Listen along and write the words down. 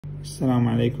السلام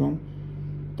عليكم.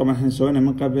 طبعا احنا سوينا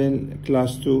من قبل كلاس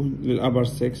 2 للابر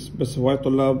 6، بس هواي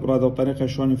طلاب رادوا طريقة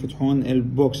شلون يفتحون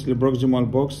البوكس البروكسيمال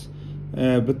بوكس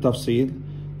بالتفصيل.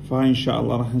 فهاي ان شاء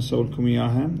الله راح نسوي لكم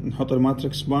اياها. نحط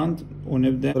الماتريكس باند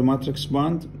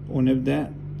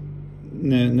ونبدأ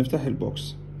نفتح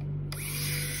البوكس.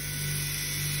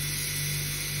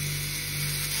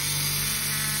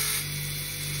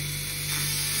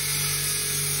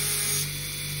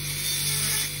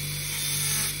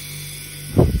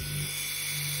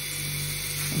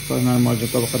 هنا المارجن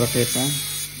طبقة رقيقة.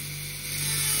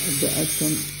 أبدأ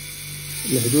أرسم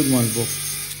الحدود مال البوكس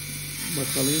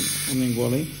بطلي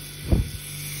ومنقولي.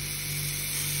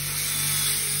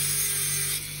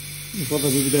 يفضل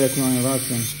بالبداية يكون أنا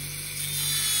راسم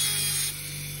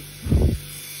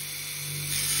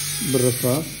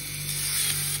بالرصاص.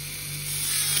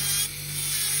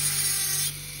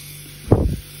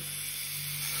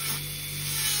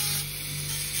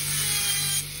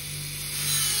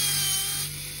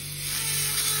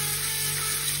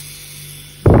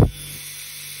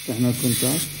 فتحنا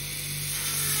الكونتاكت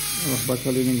راح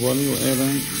بطلي منقولي،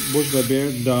 وأيضا push the bear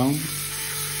down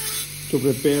to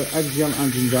prepare axial and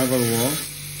gingival wall,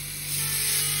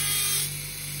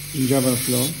 gingival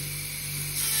floor.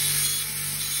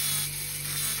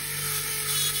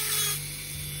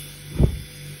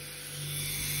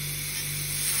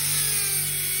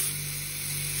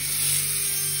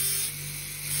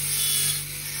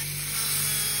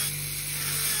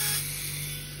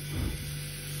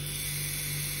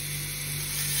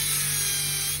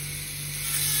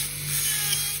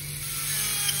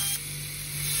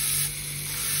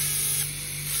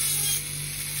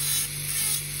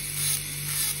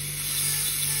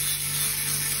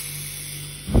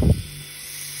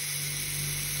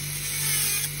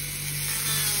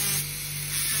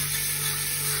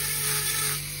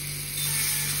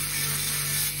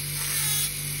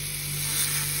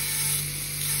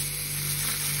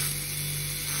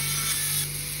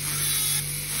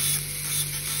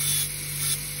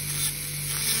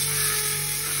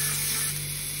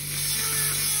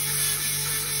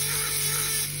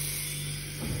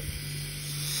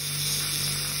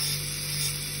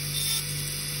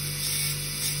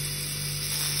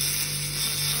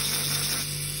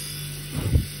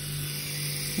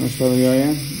 النسخة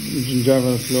الجاية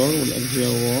الجنجافل فلور والأكزيال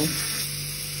وول.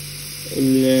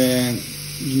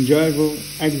 الجنجافل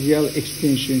أكزيال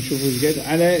اكستنشن شوفوا ايش قد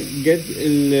على قد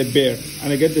البير،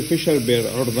 على قد الفيشر بير،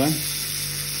 عرضة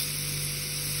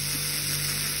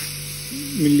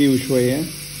ملي وشوية،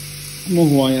 مو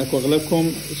هواية. اكو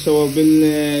اغلبكم سووا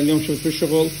اليوم شفت في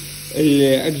الشغل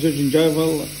الأكزيال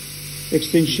جنجافل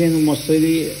اكستنشن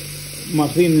وموصلي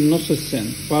ماخذين من نص السن،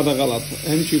 فهذا غلط.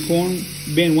 اهم شي يكون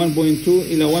بين 1.2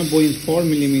 الى 1.4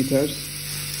 ملم،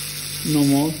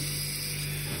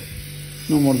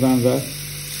 no more than that.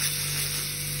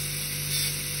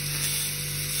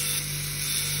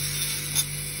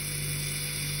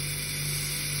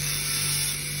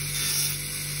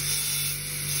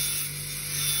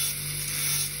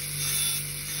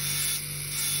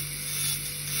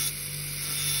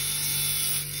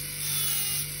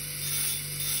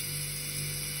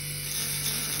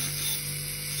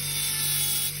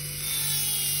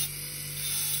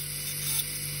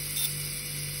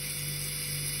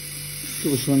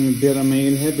 شوفوا شلون البير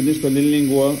اميلها. بالنسبة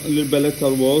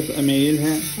للبلاتال وولز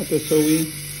اميلها حتى اسوي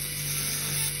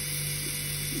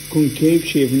كونكيف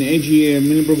شيب. من اجي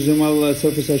من البروكسيمال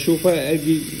سيرفيس اشوفه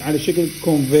اجي على شكل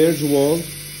كونفيرج وول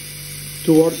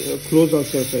toward closer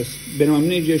surface، بينما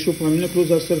من اجي اشوفها من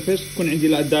closer surface تكون عندي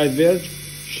لا diverge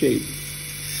shape.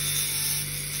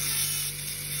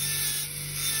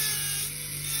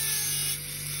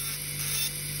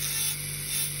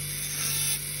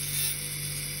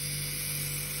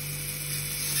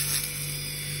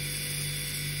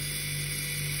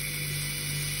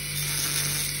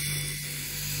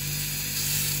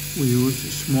 We use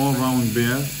small round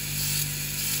bear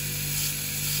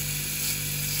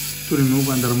to remove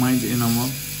undermined enamel.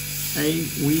 أي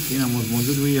weak enamel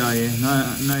موجود وياي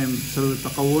هنا بسبب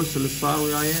التقوس اللي صار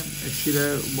وياي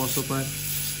أشيله بواسطة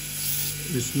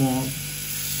small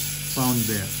round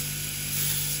bear.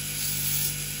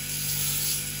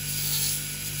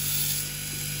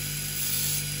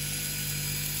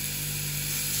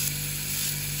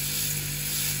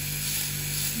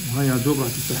 وهاي يا دوب راح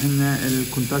تفتح لنا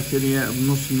الكونتاكت اريا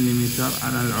بنص مليمتر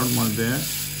على العرض مال البير.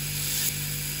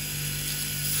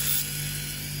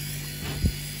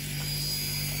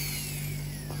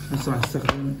 هسه راح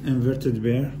استخدم inverted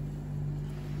bear.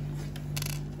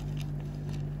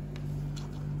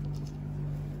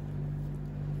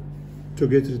 to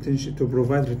get retention, to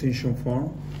provide retention form.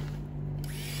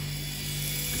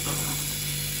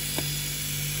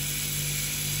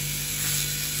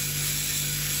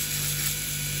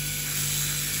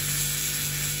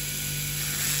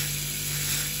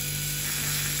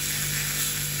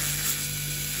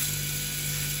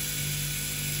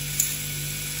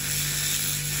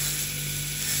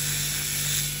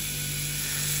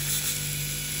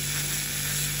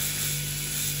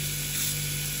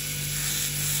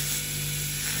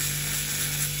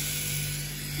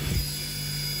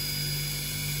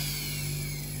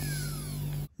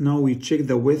 Now we check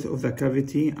the width of the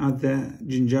cavity at the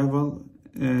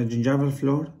gingival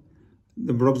floor,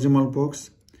 the proximal box.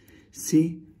 See,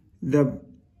 the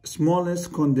smallest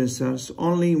condensers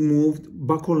only moved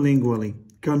buccolingually,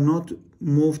 cannot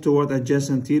move toward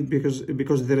adjacent teeth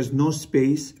because there is no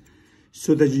space. So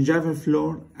the gingival floor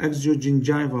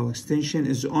axiogingival extension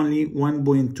is only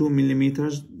 1.2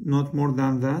 millimeters, not more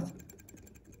than that.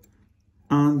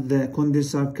 And the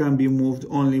condenser can be moved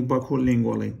only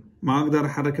buccolingually. ما أقدر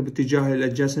أحركه باتجاه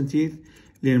الادجاسنت تيث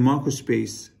لأن ماكو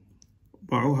سبيس.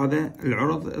 باعوا هذا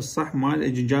العرض الصح مال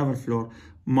الجنجافل فلور،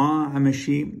 ما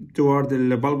أمشي توارد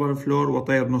البلبر فلور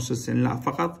وطير نص السن، لا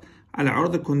فقط على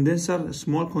عرض الكوندنسر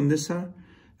small condenser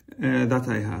that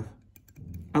I have.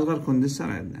 أصغر كوندنسر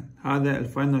عندنا. هذا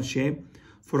الفاينل شيب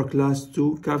for class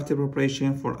 2 cavity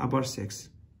preparation for upper 6.